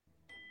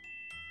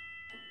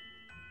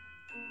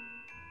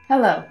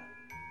Hello,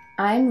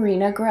 I'm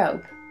Rena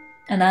Grobe.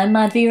 And I'm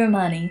Madhvi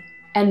Ramani.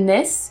 And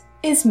this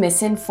is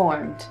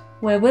Misinformed,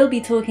 where we'll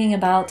be talking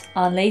about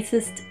our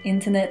latest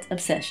internet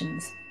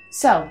obsessions.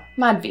 So,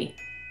 Madhvi,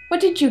 what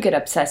did you get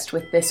obsessed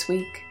with this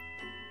week?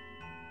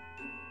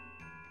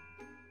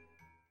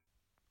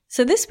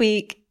 So this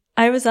week,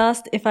 I was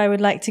asked if I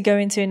would like to go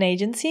into an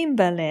agency in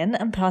Berlin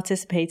and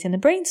participate in a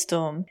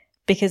brainstorm,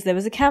 because there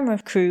was a camera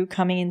crew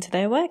coming into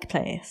their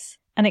workplace.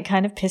 And it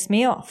kind of pissed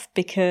me off,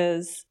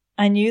 because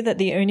I knew that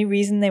the only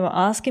reason they were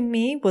asking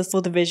me was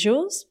for the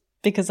visuals,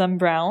 because I'm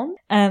brown,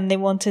 and they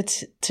wanted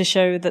to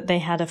show that they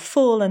had a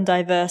full and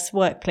diverse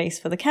workplace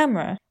for the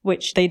camera,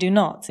 which they do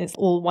not. It's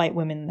all white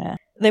women there.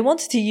 They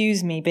wanted to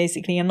use me,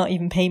 basically, and not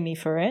even pay me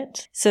for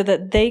it, so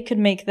that they could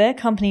make their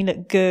company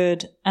look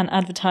good and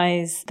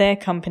advertise their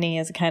company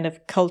as a kind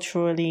of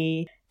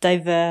culturally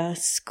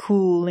diverse,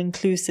 cool,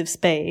 inclusive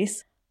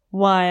space,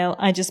 while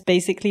I just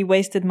basically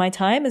wasted my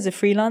time as a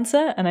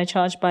freelancer and I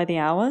charged by the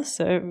hour,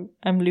 so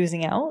I'm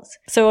losing out.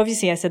 So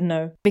obviously I said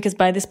no, because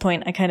by this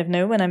point I kind of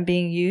know when I'm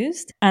being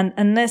used. And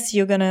unless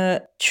you're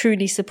gonna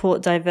truly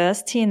support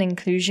diversity and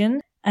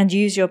inclusion and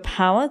use your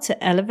power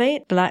to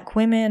elevate Black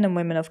women and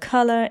women of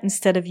color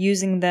instead of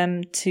using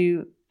them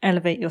to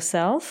elevate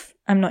yourself,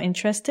 I'm not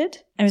interested.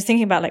 I was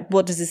thinking about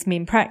what does this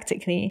mean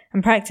practically?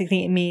 And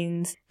practically it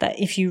means that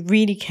if you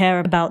really care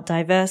about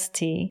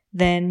diversity,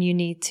 then you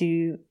need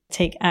to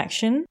take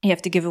action. You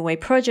have to give away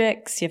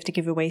projects, you have to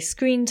give away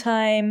screen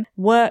time,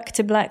 work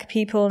to Black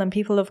people and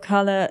people of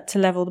color to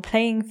level the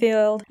playing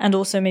field, and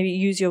also maybe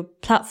use your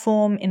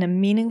platform in a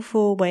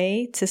meaningful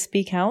way to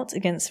speak out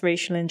against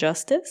racial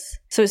injustice.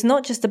 So it's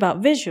not just about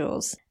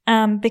visuals.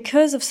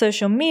 Because of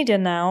social media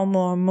now,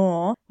 more and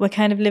more, we're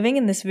kind of living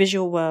in this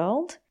visual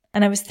world.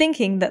 And I was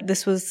thinking that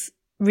this was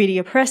really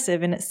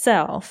oppressive in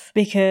itself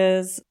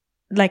because,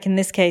 like in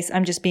this case,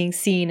 I'm just being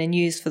seen and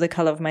used for the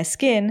color of my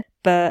skin,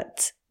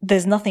 but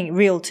there's nothing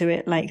real to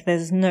it,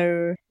 there's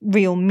no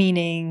real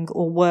meaning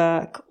or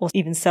work or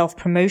even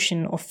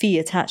self-promotion or fee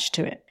attached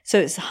to it. So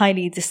it's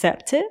highly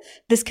deceptive.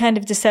 This kind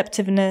of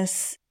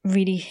deceptiveness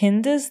really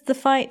hinders the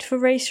fight for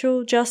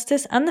racial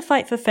justice and the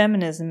fight for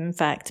feminism, in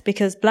fact,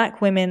 because Black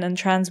women and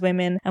trans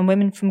women and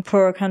women from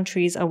poorer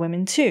countries are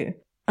women too.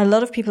 A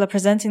lot of people are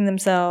presenting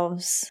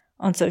themselves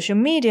on social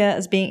media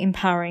as being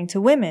empowering to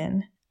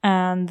women,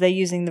 and they're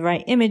using the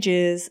right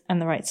images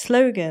and the right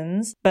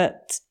slogans,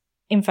 but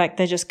in fact,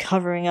 they're just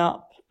covering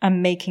up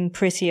and making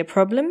pretty a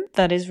problem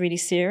that is really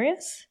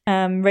serious.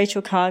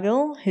 Rachel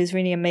Cargill, who's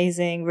really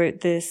amazing,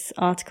 wrote this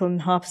article in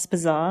Harper's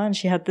Bazaar, and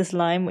she had this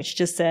line which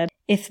just said,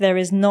 "If there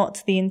is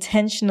not the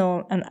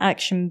intentional and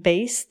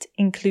action-based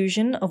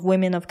inclusion of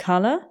women of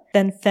color,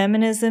 then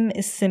feminism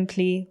is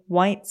simply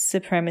white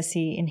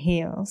supremacy in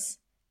heels."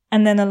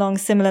 And then along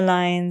similar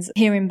lines,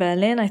 here in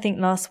Berlin, I think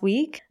last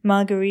week,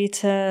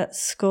 Margarita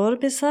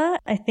Scorbisa,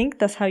 I think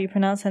that's how you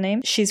pronounce her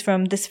name. She's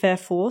from This Fair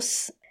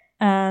Force.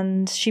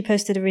 And she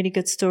posted a really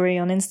good story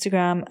on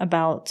Instagram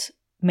about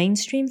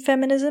mainstream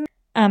feminism.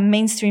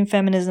 Mainstream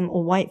feminism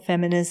or white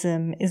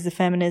feminism is the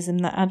feminism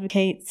that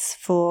advocates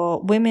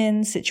for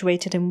women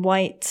situated in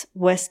white,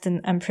 Western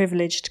and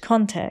privileged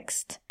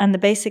context. And the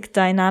basic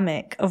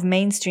dynamic of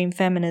mainstream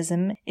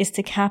feminism is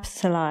to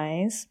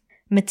capitalize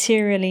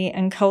materially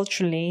and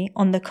culturally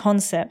on the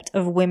concept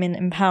of women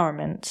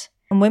empowerment.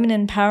 And women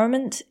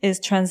empowerment is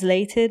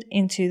translated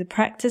into the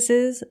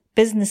practices,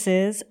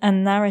 businesses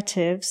and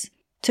narratives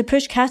to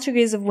push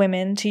categories of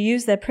women to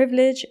use their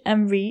privilege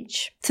and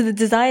reach to the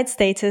desired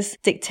status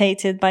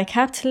dictated by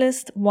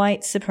capitalist,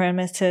 white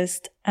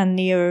supremacist, and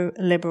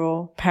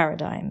neoliberal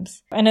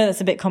paradigms. I know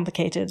that's a bit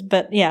complicated,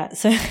 but yeah,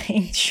 so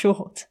in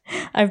short,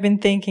 I've been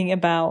thinking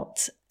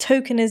about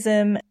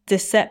tokenism,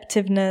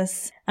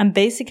 deceptiveness, and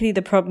basically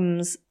the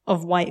problems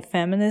of white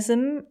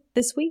feminism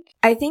this week.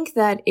 I think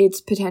that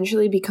it's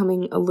potentially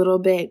becoming a little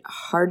bit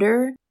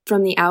harder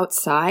from the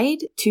outside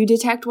to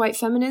detect white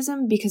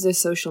feminism because of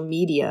social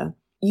media.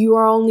 You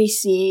are only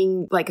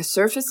seeing a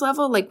surface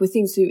level, with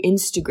things through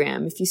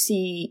Instagram.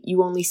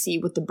 You only see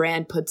what the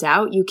brand puts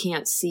out. You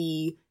can't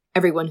see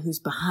everyone who's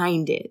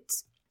behind it.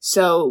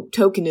 So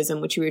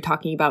tokenism, which we were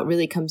talking about,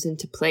 really comes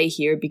into play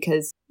here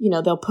because,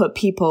 they'll put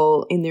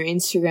people in their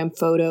Instagram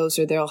photos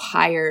or they'll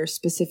hire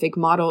specific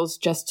models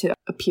just to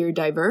appear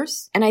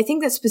diverse. And I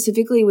think that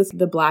specifically with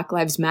the Black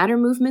Lives Matter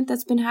movement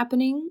that's been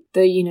happening,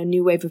 the,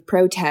 new wave of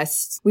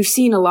protests, we've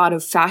seen a lot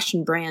of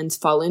fashion brands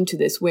fall into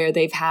this where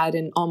they've had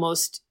an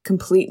almost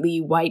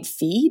completely white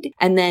feed.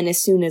 And then as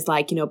soon as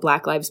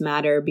Black Lives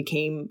Matter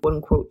became quote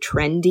unquote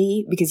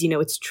trendy, because,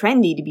 it's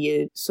trendy to be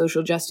a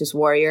social justice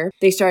warrior,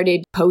 they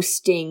started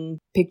posting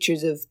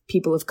pictures of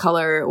people of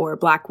color or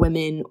Black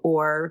women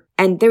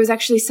and there was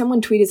actually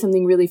someone tweeted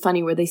something really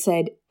funny where they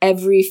said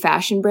every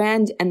fashion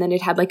brand, and then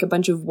it had a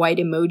bunch of white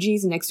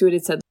emojis next to it.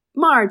 It said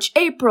March,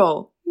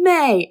 April,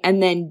 May,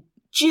 and then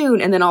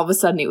June. And then all of a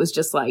sudden it was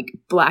just like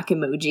black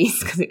emojis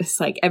because it was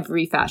like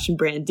every fashion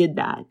brand did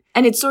that.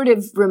 And it sort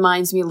of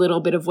reminds me a little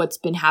bit of what's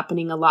been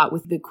happening a lot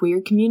with the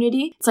queer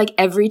community. It's like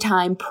every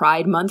time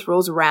Pride Month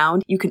rolls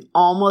around, you can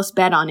almost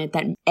bet on it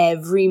that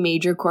every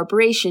major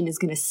corporation is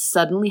going to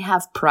suddenly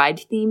have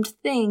Pride-themed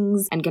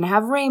things and going to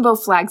have rainbow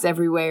flags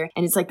everywhere.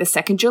 And it's like the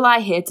second July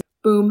hits,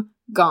 boom,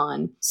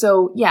 gone.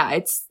 So yeah,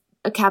 it's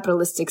a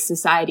capitalistic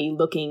society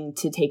looking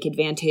to take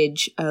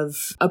advantage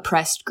of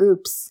oppressed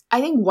groups. I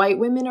think white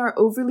women are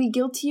overly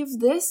guilty of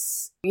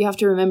this. You have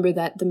to remember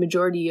that the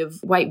majority of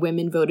white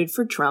women voted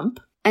for Trump.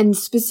 And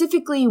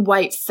specifically,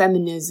 white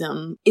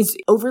feminism is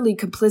overly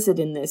complicit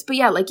in this. But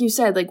yeah, like you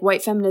said, like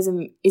white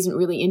feminism isn't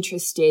really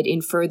interested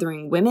in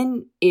furthering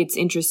women. It's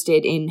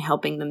interested in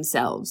helping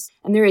themselves.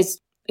 And there is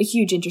a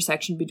huge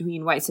intersection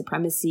between white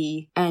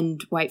supremacy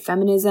and white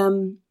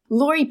feminism.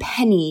 Lori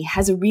Penny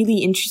has a really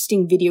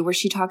interesting video where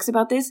she talks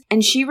about this,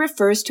 and she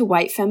refers to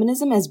white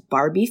feminism as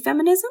Barbie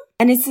feminism.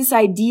 And it's this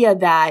idea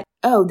that,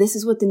 oh, this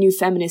is what the new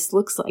feminist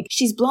looks like.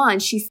 She's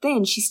blonde, she's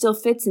thin, she still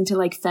fits into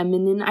like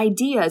feminine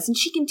ideas, and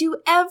she can do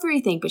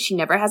everything, but she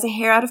never has a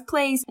hair out of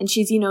place, and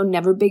she's,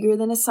 never bigger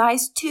than a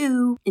size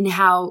 2. And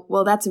how,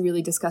 well, that's a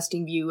really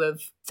disgusting view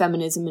of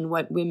feminism and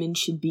what women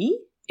should be.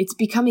 It's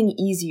becoming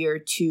easier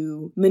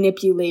to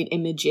manipulate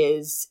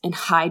images and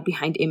hide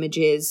behind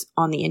images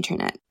on the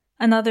internet.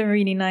 Another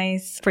really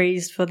nice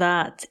phrase for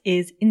that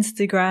is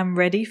Instagram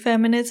ready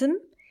feminism.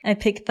 I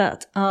picked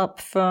that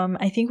up from,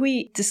 I think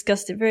we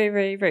discussed it very,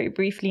 very, very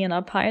briefly in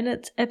our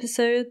pilot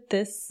episode,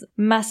 this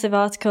massive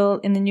article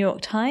in the New York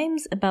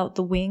Times about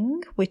The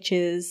Wing, which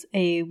is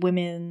a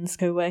women's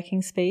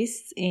co-working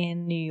space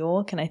in New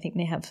York. And I think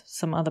they have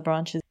some other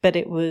branches, but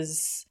it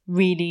was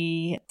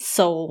really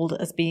sold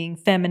as being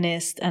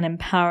feminist and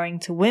empowering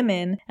to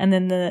women. And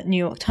then the New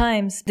York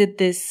Times did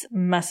this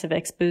massive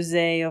expose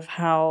of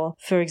how,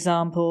 for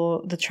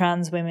example, the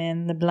trans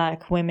women, the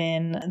black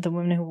women, the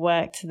women who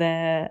worked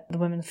there, the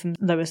women from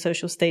lower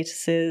social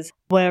statuses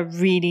were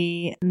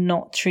really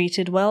not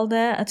treated well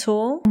there at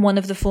all. One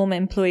of the former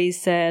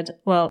employees said,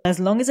 well, as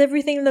long as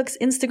everything looks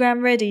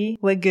Instagram ready,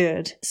 we're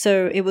good.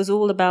 So it was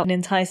all about an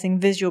enticing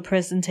visual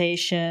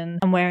presentation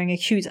and wearing a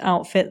cute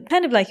outfit,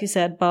 kind of like you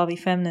said, Barbie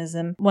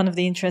feminism. One of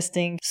the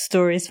interesting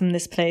stories from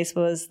this place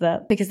was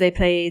that because they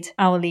paid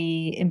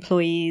hourly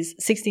employees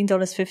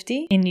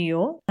 $16.50 in New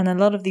York, and a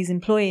lot of these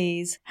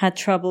employees had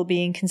trouble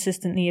being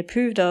consistently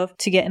approved of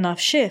to get enough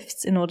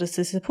shifts in order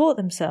to support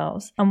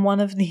themselves. And one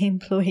of the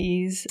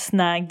employees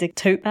snagged a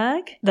tote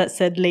bag that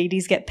said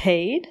ladies get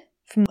paid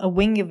from a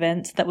Wing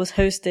event that was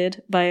hosted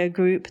by a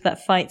group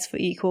that fights for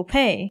equal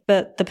pay.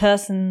 But the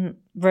person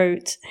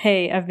wrote,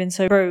 hey, I've been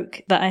so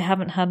broke that I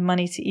haven't had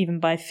money to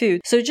even buy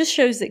food. So it just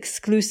shows the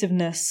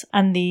exclusiveness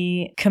and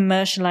the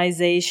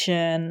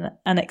commercialization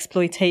and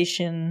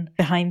exploitation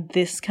behind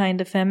this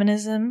kind of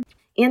feminism.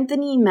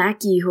 Anthony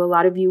Mackie, who a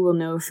lot of you will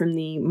know from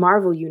the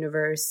Marvel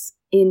Universe,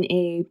 in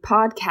a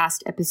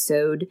podcast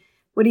episode,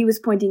 what he was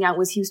pointing out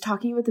was he was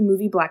talking about the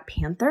movie Black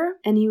Panther,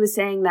 and he was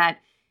saying that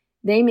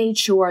they made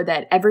sure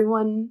that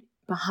everyone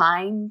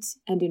behind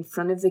and in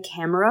front of the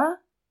camera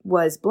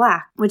was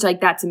black, which,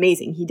 like, that's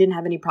amazing. He didn't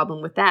have any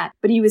problem with that.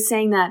 But he was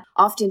saying that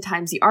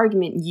oftentimes the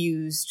argument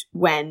used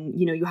when,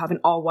 you have an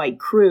all-white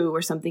crew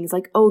or something is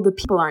like, oh, the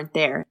people aren't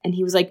there. And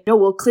he was like, no,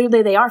 well,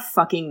 clearly they are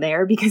fucking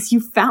there because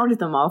you found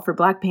them all for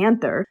Black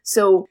Panther.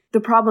 So the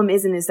problem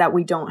is that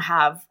we don't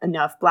have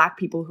enough black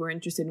people who are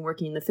interested in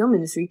working in the film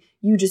industry.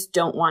 You just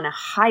don't want to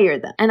hire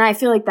them. And I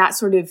feel like that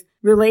sort of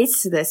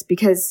relates to this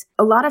because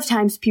a lot of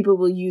times people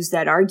will use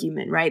that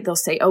argument, right? They'll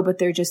say, oh, but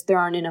there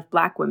aren't enough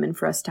black women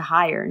for us to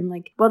hire. And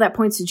like, well, that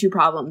points to two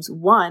problems.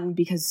 One,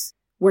 because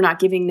we're not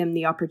giving them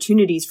the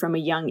opportunities from a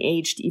young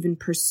age to even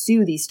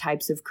pursue these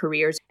types of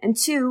careers. And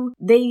two,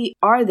 they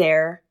are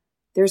there.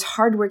 There's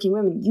hardworking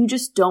women. You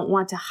just don't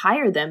want to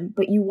hire them,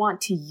 but you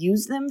want to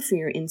use them for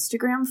your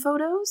Instagram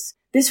photos.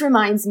 This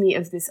reminds me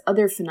of this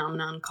other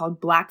phenomenon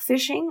called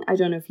blackfishing. I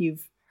don't know if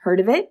you've heard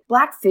of it?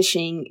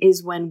 Blackfishing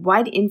is when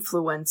white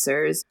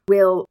influencers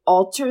will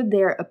alter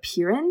their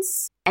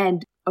appearance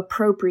and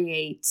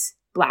appropriate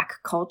black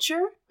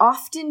culture,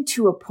 often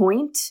to a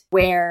point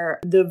where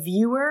the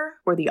viewer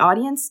or the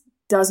audience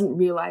doesn't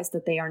realize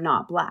that they are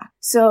not black.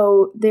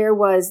 So there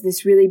was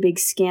this really big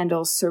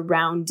scandal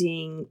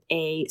surrounding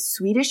a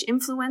Swedish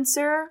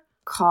influencer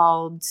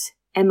called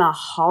Emma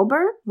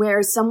Hallberg,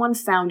 where someone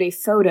found a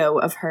photo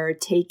of her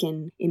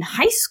taken in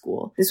high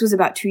school. This was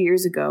about 2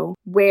 years ago,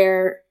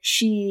 where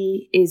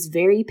she is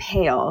very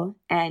pale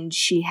and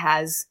she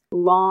has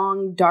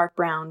long, dark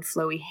brown,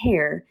 flowy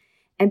hair.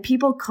 And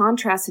people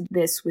contrasted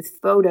this with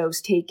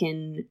photos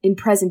taken in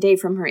present day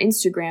from her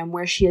Instagram,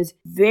 where she has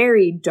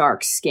very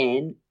dark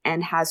skin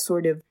and has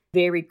sort of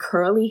very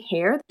curly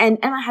hair. And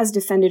Emma has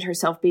defended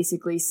herself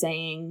basically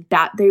saying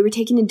that they were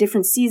taken in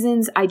different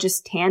seasons. I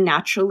just tan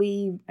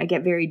naturally. I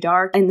get very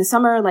dark. In the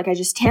summer, I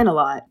just tan a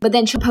lot. But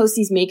then she'll post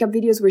these makeup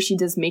videos where she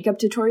does makeup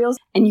tutorials,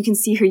 and you can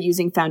see her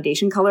using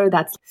foundation color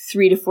that's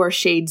 3 to 4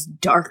 shades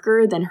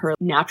darker than her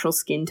natural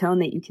skin tone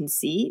that you can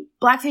see.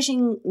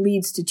 Blackfishing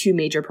leads to 2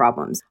 major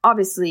problems.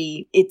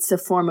 Obviously, it's a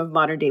form of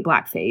modern day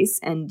blackface,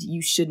 and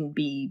you shouldn't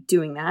be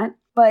doing that.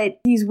 But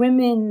these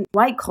women,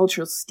 white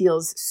culture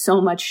steals so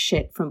much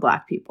shit from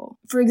Black people.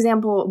 For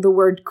example, the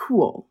word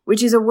cool,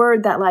 which is a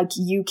word that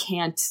you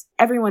can't,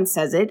 everyone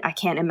says it. I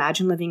can't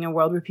imagine living in a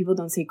world where people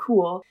don't say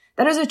cool.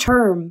 That is a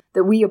term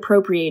that we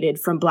appropriated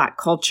from Black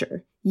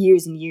culture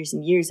years and years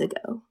and years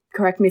ago.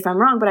 Correct me if I'm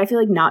wrong, but I feel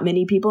like not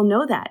many people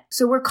know that.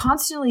 So we're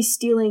constantly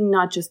stealing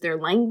not just their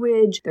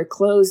language, their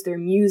clothes, their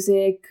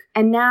music,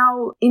 and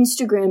now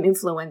Instagram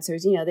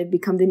influencers, they've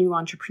become the new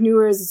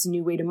entrepreneurs. It's a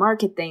new way to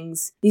market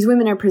things. These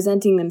women are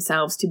presenting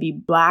themselves to be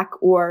Black,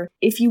 or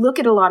if you look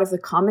at a lot of the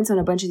comments on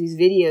a bunch of these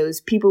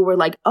videos, people were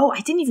like, oh,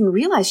 I didn't even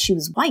realize she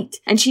was white.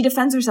 And she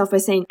defends herself by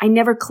saying, I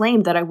never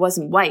claimed that I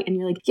wasn't white. And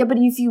you're like, yeah, but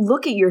if you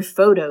look at your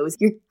photos,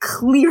 you're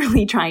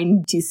clearly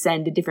trying to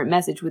send a different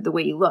message with the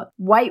way you look.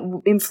 White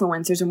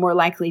influencers are more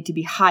likely to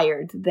be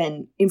hired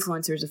than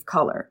influencers of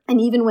color.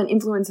 And even when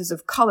influencers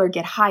of color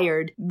get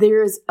hired,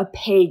 there's a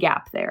pay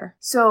gap there.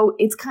 So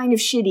it's kind of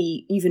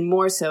shitty, even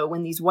more so,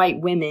 when these white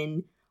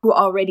women who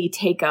already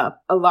take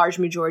up a large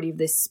majority of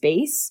this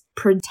space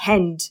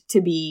pretend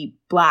to be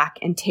Black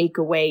and take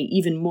away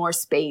even more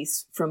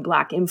space from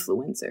Black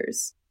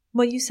influencers.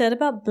 What you said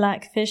about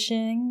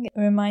blackfishing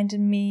reminded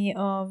me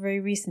of very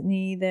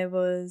recently there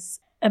was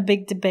a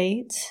big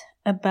debate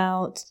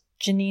about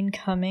Janine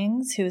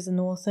Cummings, who is an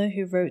author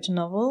who wrote a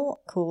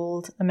novel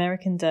called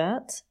American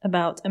Dirt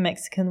about a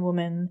Mexican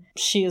woman.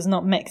 She is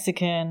not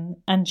Mexican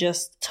and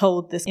just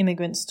told this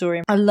immigrant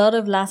story. A lot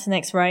of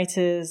Latinx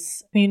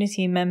writers,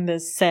 community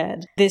members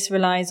said this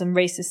relies on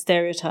racist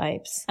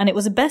stereotypes. And it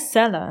was a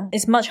bestseller.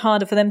 It's much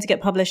harder for them to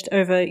get published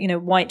over,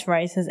 white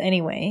writers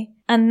anyway.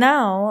 And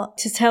now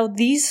to tell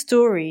these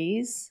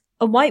stories,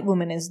 a white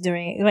woman is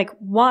doing it.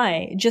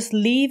 Why? Just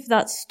leave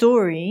that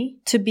story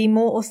to be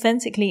more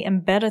authentically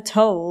and better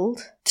told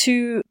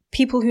to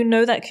people who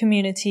know that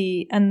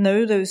community and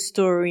know those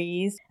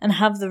stories and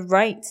have the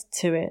right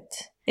to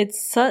it.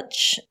 It's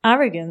such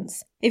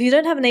arrogance. If you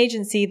don't have an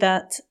agency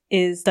that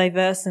is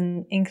diverse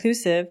and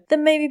inclusive,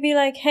 then maybe be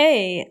like,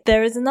 hey,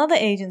 there is another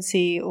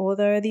agency or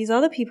there are these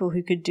other people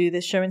who could do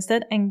this show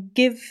instead, and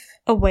give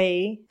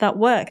away that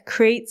work.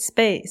 Create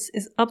space.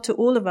 It's up to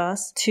all of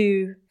us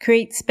to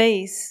create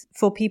space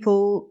for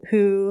people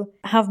who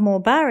have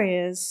more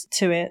barriers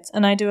to it.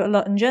 And I do it a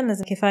lot in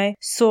journalism. If I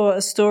saw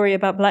a story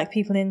about Black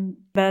people in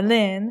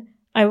Berlin,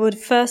 I would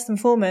first and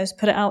foremost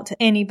put it out to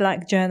any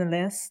Black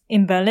journalist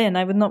in Berlin.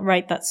 I would not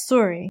write that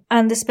story.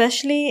 And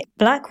especially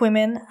Black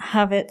women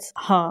have it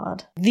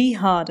hard. The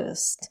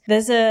hardest.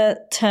 There's a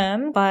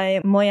term by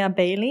Moya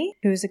Bailey,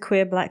 who is a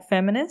queer Black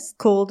feminist,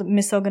 called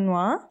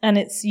misogynoir, and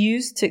it's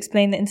used to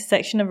explain the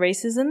intersection of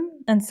racism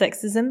and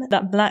sexism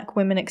that Black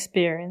women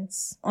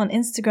experience. On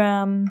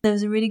Instagram, there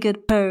was a really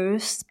good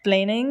post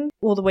explaining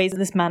all the ways that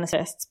this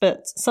manifests,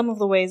 but some of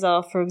the ways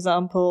are, for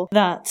example,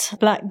 that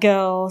Black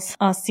girls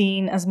are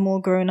seen as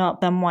more grown up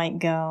than white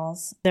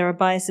girls. There are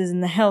biases in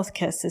the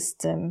healthcare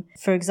system.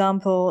 For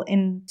example,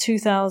 in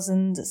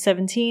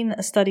 2017,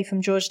 a study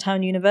from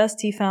Georgetown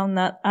University found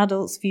that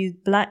adults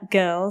viewed Black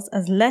girls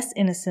as less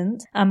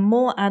innocent and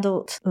more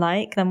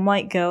adult-like than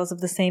white girls of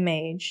the same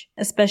age,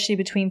 especially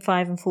between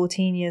 5 and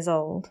 14 years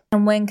old.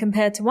 And when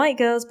compared to white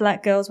girls,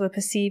 Black girls were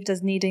perceived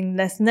as needing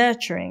less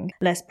nurturing,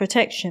 less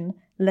protection,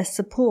 less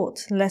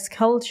support, less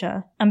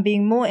culture, and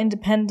being more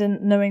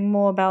independent, knowing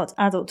more about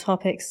adult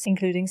topics,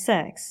 including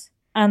sex.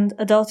 And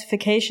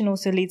adultification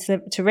also leads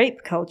to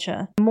rape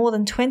culture. More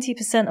than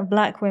 20% of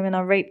Black women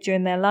are raped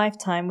during their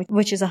lifetime,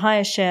 which is a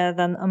higher share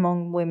than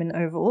among women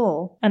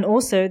overall. And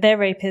also, their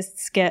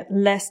rapists get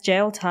less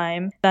jail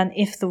time than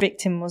if the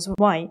victim was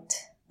white.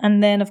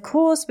 And then, of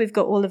course, we've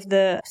got all of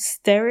the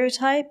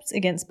stereotypes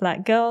against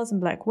Black girls and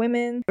Black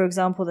women. For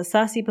example, the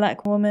sassy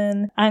Black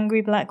woman,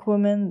 angry Black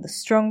woman, the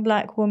strong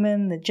Black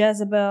woman, the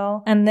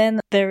Jezebel. And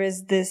then there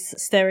is this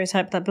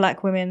stereotype that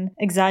Black women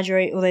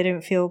exaggerate or they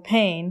don't feel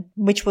pain,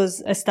 which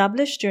was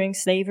established during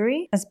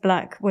slavery, as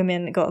Black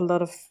women got a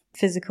lot of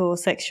physical,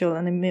 sexual,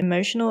 and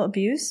emotional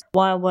abuse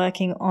while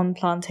working on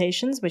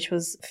plantations, which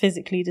was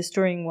physically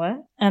destroying work.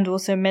 And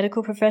also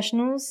medical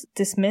professionals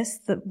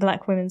dismissed the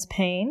Black women's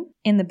pain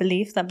in the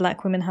belief that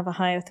Black women have a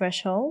higher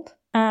threshold.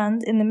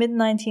 And in the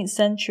mid-19th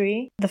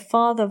century, the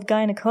father of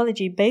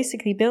gynecology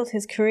basically built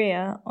his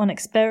career on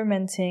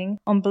experimenting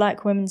on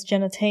Black women's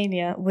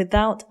genitalia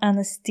without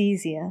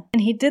anesthesia.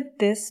 And he did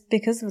this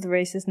because of the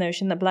racist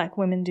notion that Black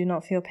women do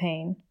not feel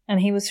pain.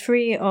 And he was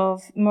free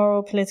of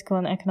moral, political,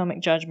 and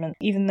economic judgment.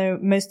 Even though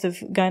most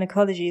of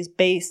gynecology is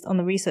based on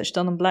the research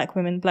done on Black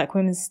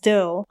women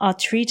still are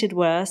treated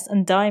worse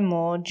and die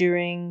more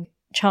during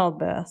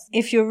childbirth.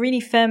 If you're really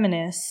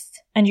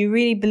feminist and you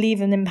really believe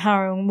in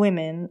empowering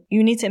women,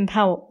 you need to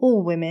empower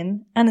all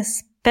women, and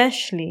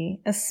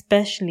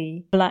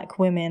especially Black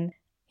women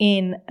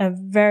in a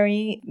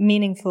very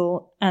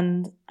meaningful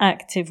and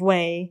active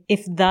way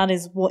if that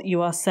is what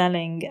you are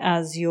selling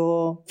as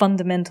your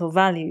fundamental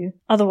value.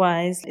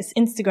 Otherwise, it's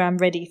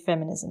Instagram-ready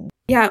feminism.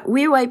 Yeah,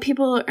 we white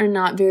people are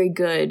not very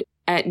good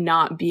at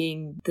not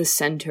being the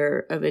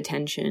center of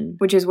attention,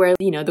 which is where,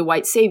 the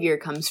white savior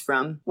comes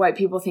from. White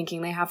people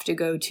thinking they have to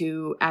go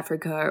to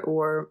Africa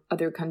or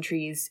other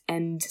countries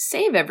and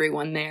save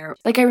everyone there.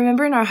 Like, I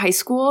remember in our high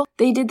school,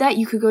 they did that.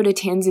 You could go to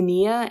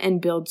Tanzania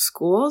and build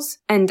schools.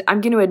 And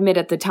I'm going to admit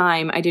at the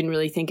time, I didn't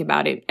really think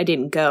about it. I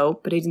didn't go,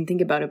 but I didn't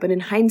think about it. But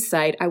in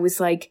hindsight, I was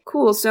like,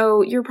 cool,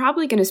 so you're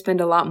probably going to spend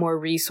a lot more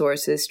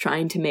resources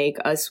trying to make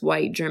us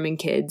white German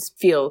kids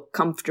feel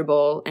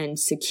comfortable and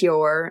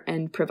secure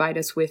and provide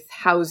us with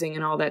housing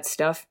and all that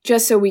stuff,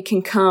 just so we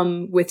can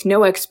come with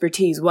no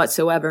expertise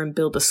whatsoever and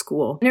build a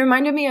school. And it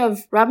reminded me of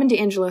Robin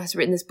DiAngelo has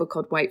written this book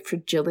called White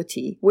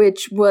Fragility,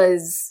 which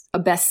was a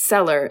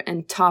bestseller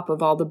and top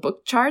of all the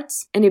book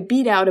charts. And it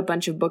beat out a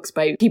bunch of books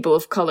by people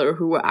of color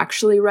who were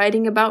actually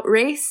writing about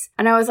race.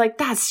 And I was like,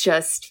 that's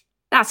just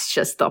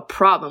the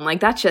problem.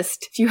 Like,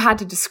 if you had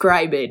to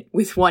describe it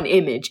with one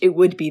image, it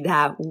would be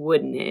that,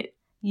 wouldn't it?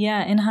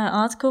 Yeah, in her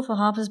article for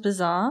Harper's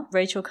Bazaar,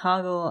 Rachel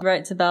Cargle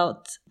writes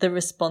about the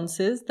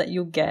responses that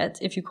you'll get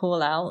if you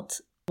call out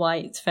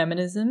white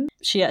feminism.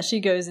 She actually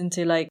goes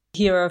into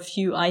here are a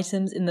few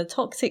items in the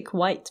toxic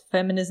white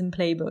feminism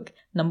playbook.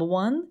 Number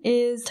 1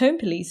 is tone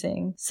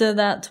policing, so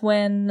that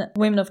when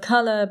women of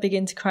color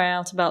begin to cry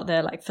out about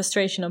their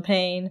frustration or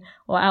pain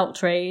or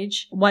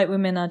outrage, white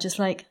women are just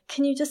like,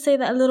 can you just say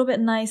that a little bit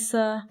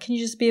nicer? Can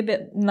you just be a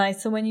bit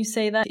nicer when you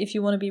say that if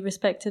you want to be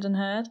respected and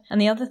heard? And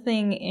the other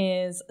thing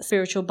is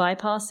spiritual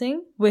bypassing,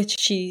 which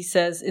she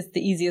says is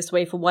the easiest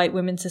way for white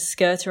women to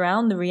skirt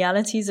around the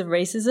realities of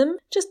racism,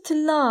 just to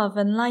love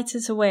and light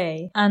it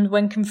away. And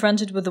when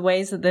confronted with the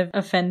ways that they've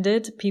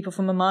offended people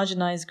from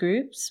marginalized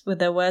groups with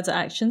their words or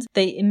actions,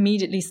 they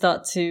immediately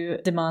start to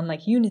demand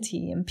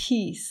unity and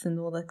peace and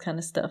all that kind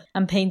of stuff,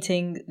 and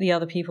painting the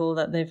other people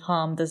that they've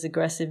harmed as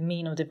aggressive,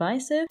 mean, or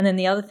divisive. And then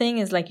the other thing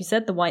is, like you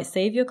said, the white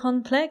savior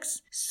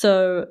complex.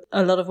 So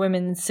a lot of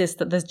women insist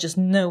that there's just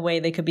no way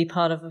they could be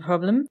part of the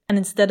problem. And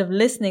instead of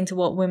listening to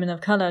what women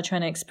of color are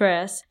trying to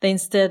express, they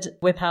instead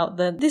whip out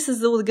this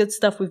is all the good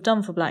stuff we've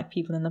done for Black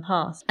people in the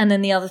past. And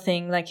then the other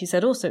thing, like you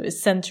said also,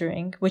 is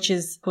centering, which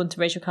is, according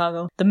to Rachel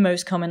Cargle, the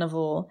most common of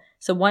all.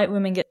 So white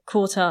women get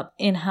caught up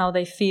in how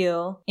they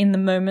feel in the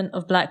moment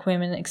of Black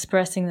women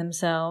expressing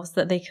themselves,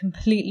 that they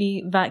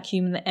completely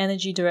vacuum the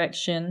energy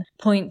direction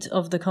point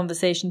of the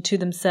conversation to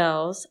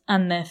themselves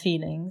and their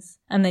feelings.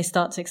 And they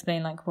start to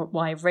explain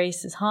why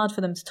race is hard for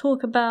them to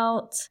talk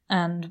about,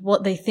 and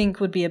what they think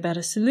would be a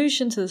better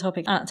solution to the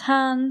topic at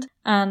hand,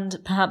 and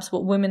perhaps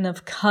what women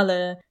of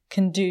color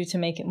can do to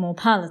make it more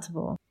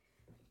palatable.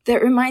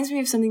 That reminds me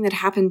of something that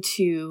happened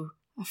to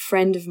a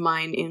friend of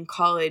mine in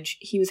college.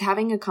 He was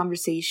having a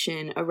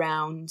conversation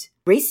around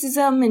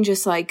racism and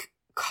just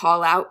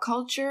call out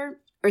culture,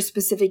 or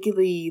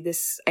specifically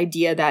this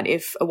idea that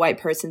if a white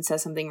person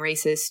says something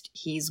racist,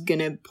 he's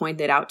gonna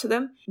point it out to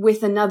them,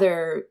 with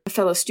a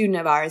fellow student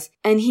of ours.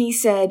 And he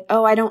said,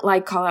 oh, I don't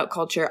like call out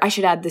culture. I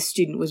should add this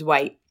student was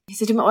white. He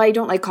said to me, I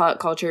don't like call out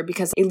culture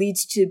because it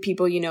leads to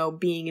people,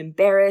 being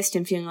embarrassed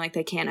and feeling like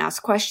they can't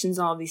ask questions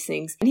and all these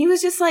things. And he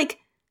was just like,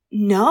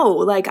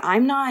 no,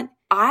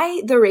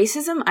 the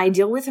racism I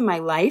deal with in my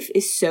life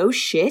is so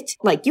shit.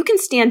 You can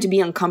stand to be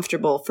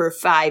uncomfortable for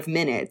 5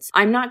 minutes.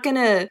 I'm not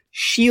gonna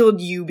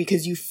shield you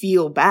because you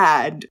feel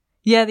bad.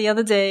 Yeah, the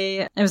other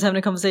day I was having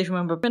a conversation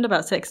with my friend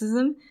about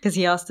sexism because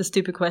he asked a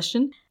stupid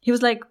question. He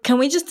was like, can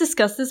we just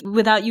discuss this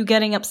without you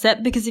getting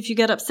upset? Because if you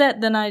get upset,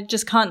 then I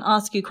just can't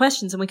ask you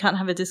questions and we can't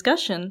have a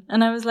discussion.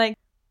 And I was like,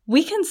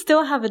 we can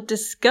still have a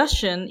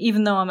discussion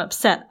even though I'm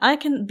upset. I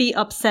can be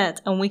upset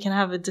and we can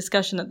have a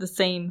discussion at the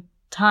same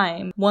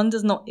time. One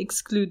does not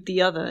exclude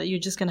the other. You're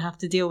just going to have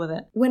to deal with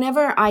it.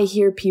 Whenever I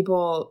hear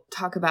people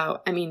talk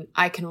about,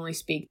 I can only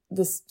speak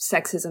the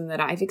sexism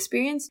that I've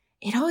experienced,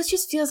 it always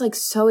just feels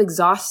so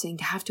exhausting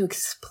to have to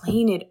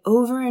explain it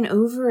over and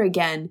over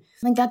again.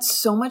 That's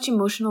so much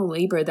emotional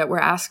labor that we're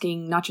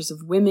asking not just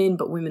of women,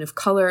 but women of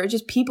color, or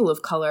just people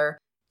of color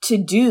to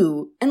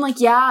do. And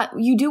yeah,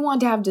 you do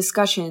want to have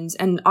discussions,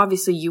 and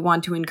obviously you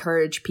want to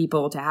encourage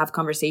people to have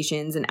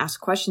conversations and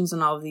ask questions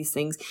and all of these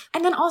things.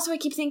 And then also I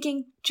keep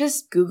thinking,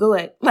 just Google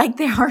it.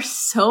 There are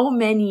so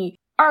many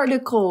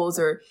articles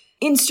or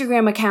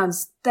Instagram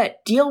accounts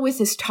that deal with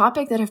this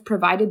topic, that have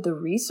provided the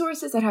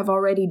resources, that have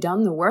already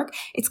done the work.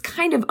 It's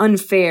kind of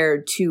unfair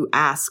to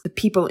ask the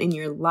people in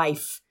your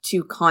life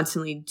to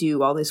constantly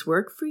do all this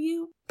work for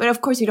you. But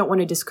of course, you don't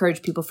want to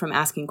discourage people from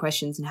asking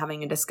questions and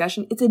having a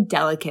discussion. It's a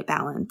delicate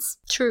balance.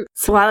 True.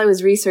 So while I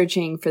was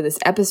researching for this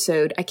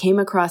episode, I came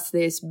across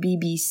this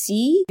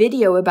BBC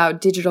video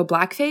about digital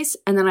blackface.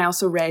 And then I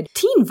also read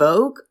Teen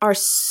Vogue are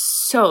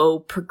so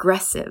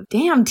progressive.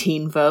 Damn,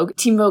 Teen Vogue.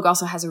 Teen Vogue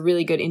also has a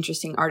really good,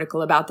 interesting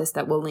article about this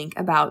that we'll link,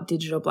 about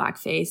digital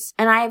blackface.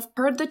 And I've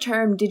heard the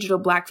term digital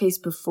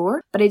blackface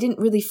before, but I didn't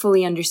really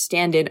fully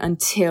understand it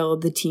until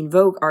the Teen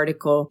Vogue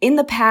article. In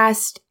the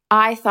past,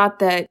 I thought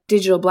that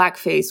digital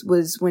blackface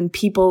was when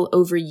people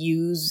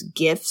overuse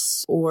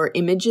GIFs or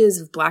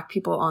images of Black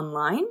people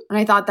online. And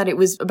I thought that it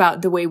was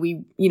about the way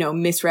we,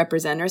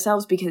 misrepresent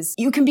ourselves, because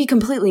you can be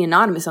completely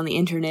anonymous on the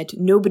internet.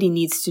 Nobody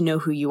needs to know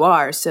who you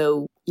are.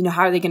 So,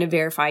 how are they going to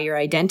verify your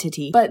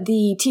identity? But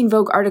the Teen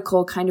Vogue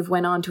article kind of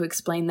went on to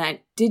explain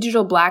that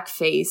digital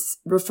blackface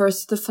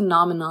refers to the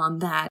phenomenon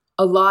that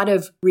a lot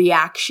of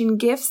reaction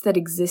GIFs that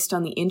exist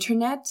on the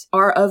internet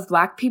are of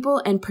Black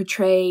people and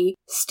portray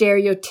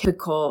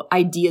stereotypical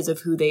ideas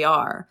of who they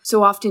are.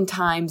 So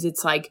oftentimes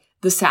it's like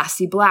the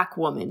sassy Black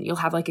woman. You'll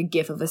have like a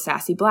GIF of a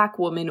sassy Black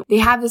woman. They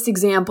have this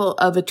example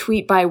of a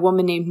tweet by a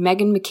woman named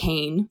Meghan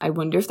McCain. I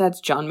wonder if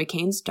that's John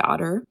McCain's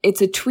daughter.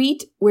 It's a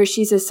tweet where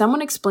she says,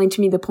 "Someone explain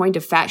to me the point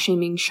of fat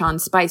shaming Sean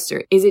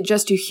Spicer. Is it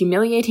just to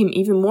humiliate him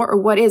even more, or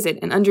what is it?"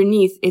 And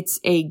underneath, it's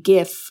a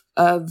GIF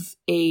of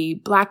a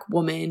Black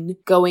woman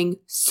going,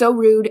 "So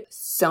rude,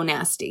 so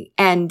nasty."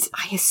 And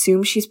I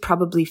assume she's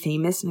probably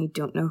famous, and I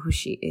don't know who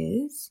she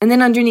is. And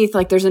then underneath,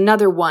 there's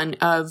another one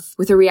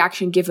with a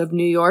reaction GIF of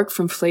New York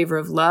from Flavor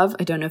of Love.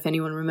 I don't know if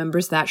anyone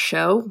remembers that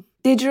show.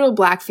 Digital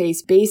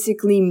blackface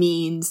basically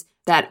means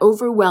that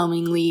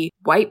overwhelmingly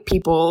white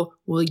people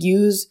will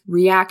use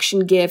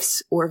reaction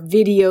GIFs or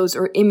videos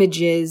or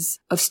images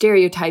of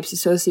stereotypes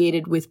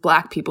associated with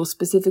Black people,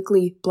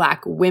 specifically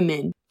Black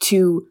women,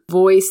 to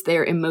voice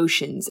their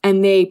emotions,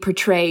 and they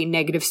portray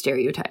negative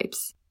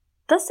stereotypes.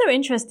 That's so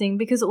interesting,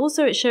 because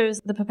also it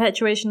shows the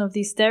perpetuation of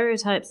these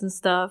stereotypes and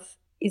stuff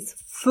is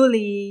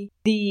fully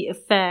the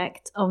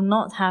effect of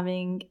not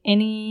having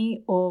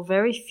any or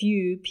very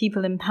few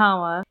people in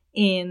power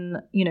in,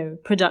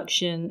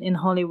 production, in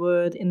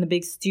Hollywood, in the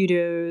big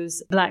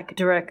studios, Black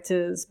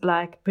directors,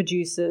 Black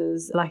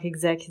producers, Black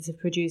executive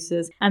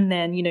producers. And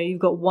then,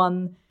 you've got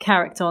one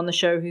character on the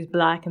show who's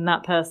Black, and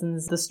that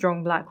person's the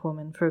strong Black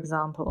woman, for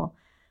example.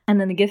 And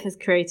then the GIF has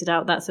created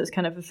out that, so it's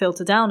kind of a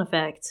filter down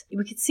effect.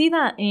 We could see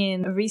that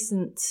in a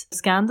recent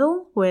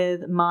scandal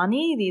with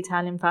Marni, the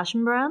Italian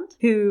fashion brand,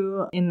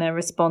 who, in their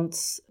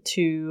response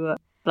to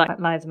Black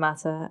Lives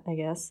Matter, I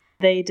guess,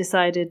 they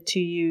decided to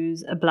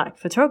use a Black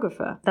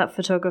photographer. That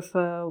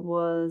photographer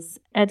was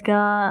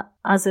Edgar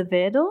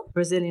Azevedo,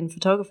 Brazilian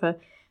photographer,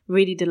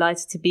 really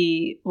delighted to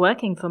be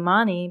working for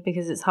Marni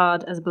because it's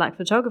hard as a Black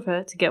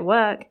photographer to get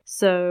work.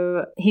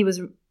 So he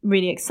was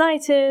really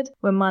excited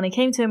when Marni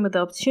came to him with the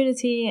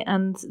opportunity,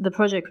 and the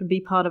project would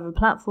be part of a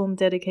platform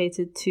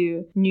dedicated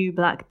to new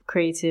Black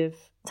creative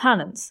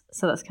talents.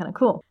 So that's kind of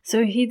cool.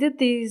 So he did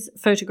these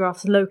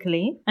photographs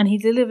locally, and he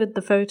delivered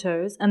the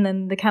photos, and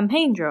then the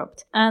campaign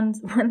dropped. And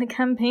when the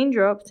campaign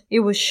dropped,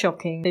 it was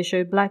shocking. They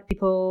showed Black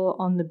people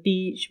on the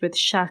beach with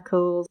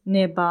shackles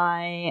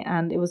nearby,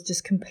 and it was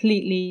just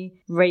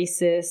completely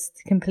racist,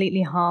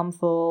 completely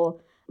harmful,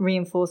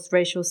 reinforced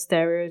racial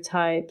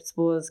stereotypes,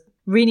 was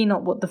really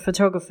not what the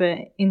photographer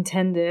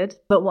intended.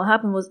 But what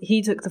happened was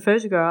he took the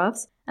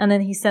photographs and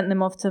then he sent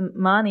them off to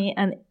Marni,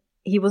 and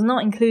he was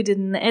not included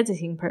in the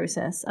editing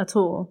process at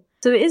all.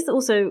 So it is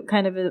also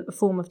kind of a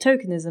form of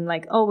tokenism,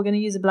 like, oh, we're going to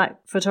use a Black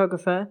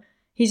photographer.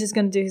 He's just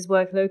going to do his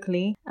work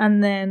locally.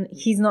 And then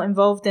he's not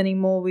involved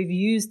anymore. We've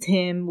used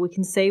him. We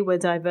can say we're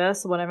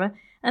diverse or whatever.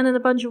 And then a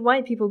bunch of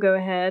white people go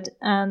ahead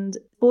and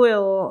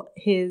spoil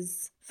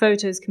his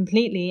photos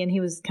completely, and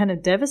he was kind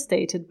of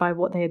devastated by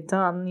what they had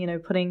done,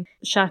 putting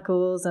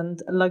shackles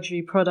and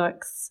luxury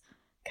products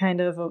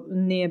kind of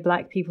near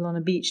Black people on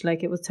a beach,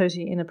 like it was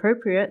totally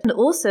inappropriate. And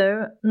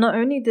also, not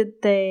only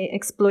did they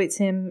exploit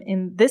him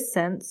in this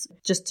sense,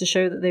 just to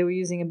show that they were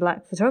using a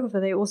Black photographer,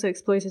 they also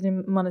exploited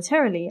him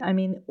monetarily. I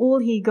mean, all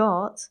he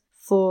got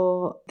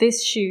for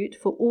this shoot,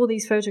 for all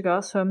these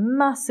photographs, for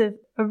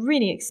a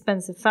really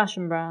expensive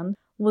fashion brand,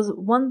 was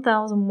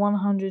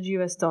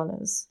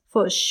 $1,100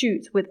 for a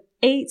shoot with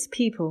 8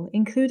 people,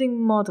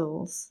 including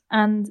models.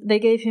 And they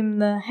gave him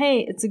the,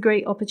 hey, it's a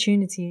great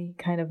opportunity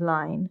kind of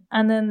line.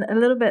 And then a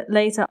little bit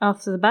later,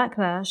 after the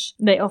backlash,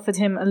 they offered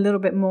him a little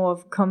bit more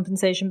of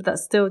compensation, but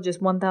that's still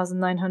just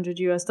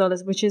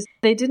 $1,900, which is,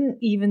 they didn't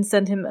even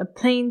send him a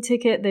plane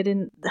ticket. They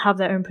didn't have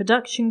their own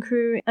production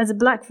crew. As a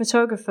Black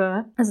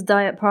photographer, as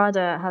Diet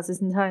Prada has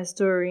this entire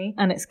story,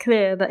 and it's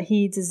clear that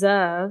he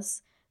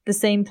deserves the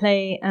same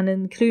play and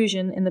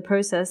inclusion in the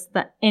process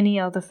that any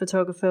other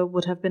photographer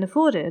would have been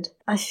afforded.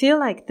 I feel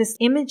like this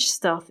image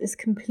stuff is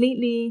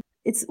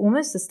it's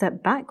almost a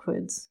step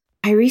backwards.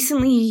 I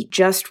recently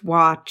just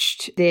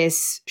watched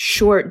this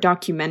short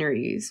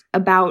documentaries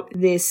about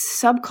this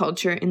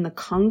subculture in the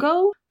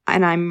Congo,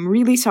 and I'm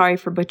really sorry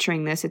for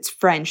butchering this. It's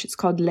French. It's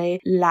called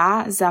Les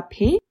La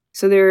Zapé.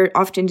 So they're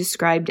often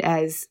described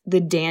as the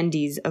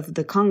dandies of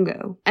the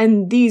Congo.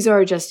 And these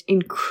are just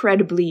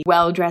incredibly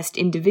well-dressed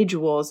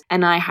individuals,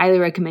 and I highly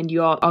recommend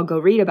you all go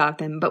read about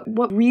them. But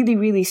what really,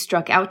 really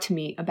struck out to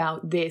me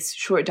about this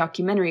short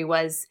documentary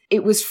was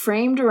it was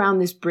framed around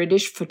this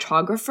British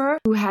photographer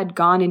who had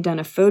gone and done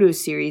a photo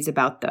series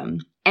about them.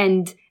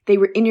 And they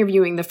were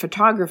interviewing the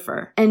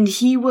photographer, and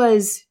he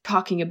was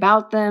talking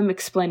about them,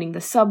 explaining the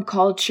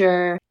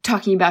subculture,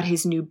 talking about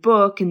his new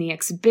book and the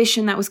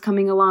exhibition that was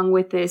coming along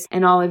with this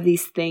and all of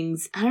these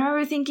things. And I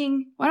remember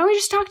thinking, why don't we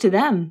just talk to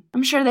them?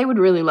 I'm sure they would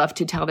really love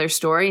to tell their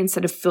story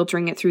instead of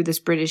filtering it through this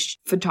British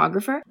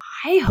photographer.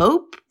 I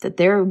hope that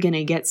they're going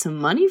to get some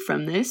money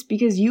from this,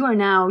 because you are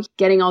now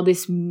getting all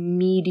this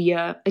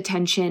media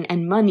attention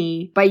and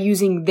money by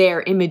using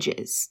their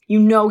images. You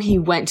know, he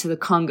went to the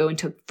Congo and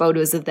took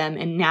photos of them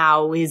and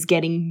now is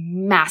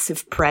getting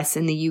massive press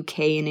in the UK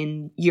and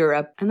in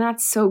Europe. And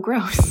that's so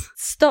gross.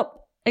 Stop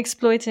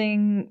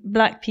exploiting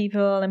Black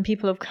people and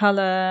people of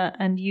color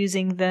and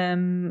using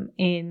them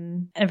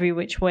in every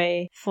which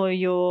way for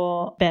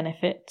your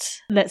benefit.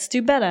 Let's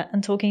do better.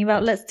 And talking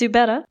about let's do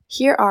better,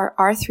 here are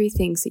our 3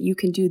 things that you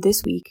can do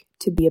this week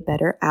to be a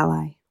better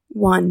ally.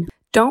 1.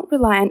 Don't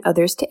rely on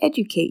others to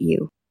educate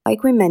you.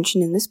 Like we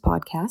mentioned in this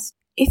podcast,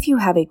 if you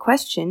have a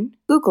question,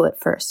 Google it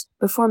first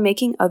before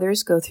making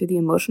others go through the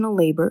emotional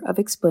labor of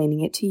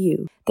explaining it to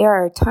you. There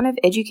are a ton of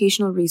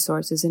educational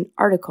resources and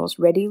articles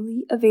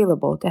readily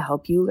available to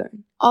help you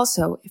learn.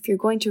 Also, if you're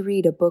going to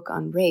read a book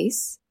on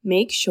race,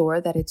 make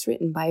sure that it's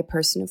written by a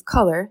person of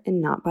color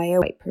and not by a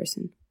white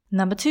person.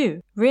 Number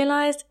 2,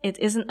 realize it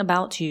isn't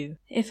about you.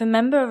 If a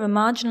member of a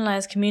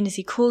marginalized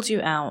community calls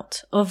you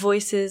out or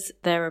voices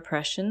their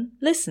oppression,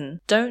 listen.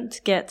 Don't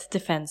get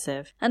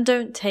defensive and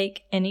don't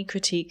take any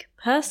critique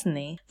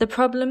personally. The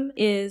problem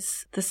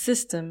is the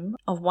system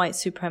of white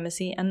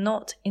supremacy and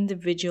not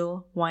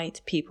individual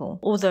white people.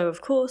 Although, of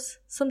course,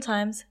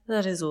 sometimes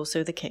that is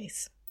also the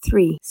case.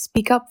 3.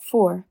 Speak up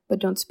for, but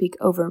don't speak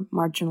over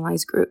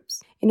marginalized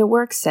groups. In a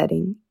work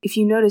setting, if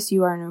you notice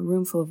you are in a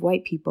room full of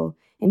white people,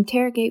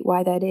 interrogate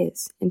why that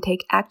is and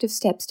take active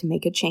steps to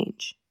make a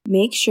change.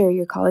 Make sure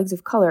your colleagues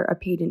of color are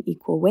paid an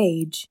equal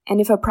wage,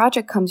 and if a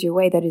project comes your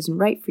way that isn't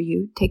right for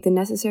you, take the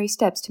necessary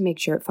steps to make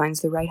sure it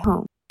finds the right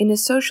home. In a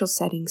social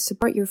setting,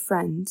 support your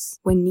friends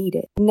when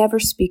needed. Never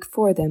speak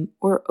for them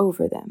or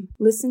over them.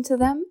 Listen to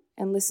them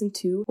and listen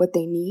to what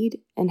they need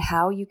and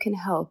how you can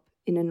help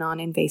in a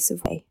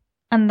non-invasive way.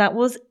 And that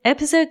was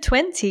episode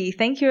 20.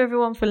 Thank you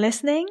everyone for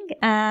listening.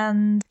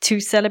 And to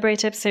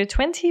celebrate episode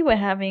 20, we're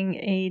having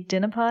a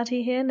dinner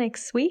party here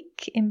next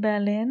week in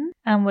Berlin.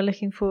 And we're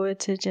looking forward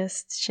to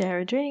just share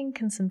a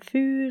drink and some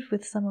food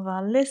with some of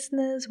our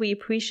listeners. We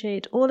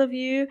appreciate all of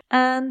you.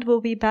 And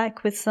we'll be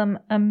back with some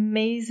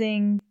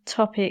amazing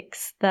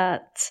topics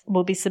that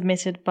will be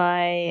submitted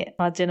by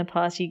our dinner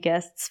party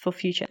guests for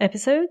future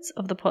episodes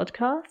of the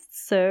podcast.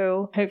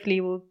 So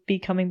hopefully we'll be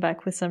coming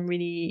back with some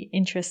really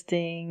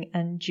interesting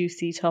and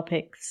juicy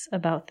topics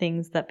about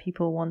things that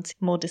people want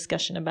more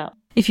discussion about.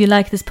 If you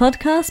like this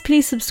podcast,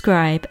 please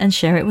subscribe and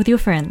share it with your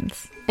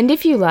friends. And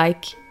if you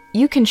like,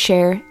 you can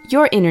share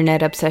your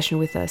internet obsession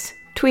with us.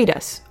 Tweet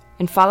us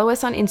and follow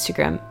us on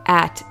Instagram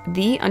at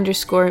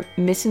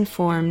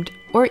 @the_misinformed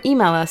or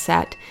email us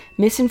at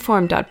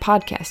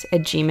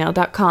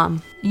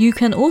misinformed.podcast@gmail.com. You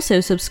can also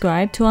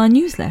subscribe to our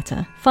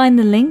newsletter. Find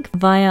the link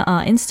via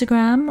our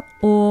Instagram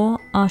or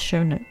our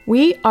show note.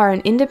 We are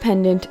an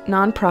independent,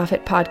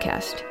 non-profit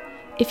podcast.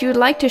 If you would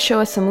like to show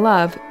us some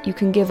love, you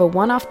can give a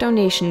one-off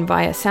donation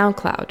via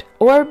SoundCloud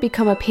or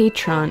become a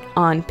patron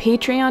on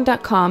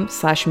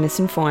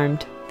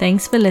patreon.com/misinformed.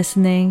 Thanks for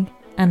listening,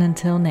 and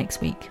until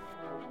next week.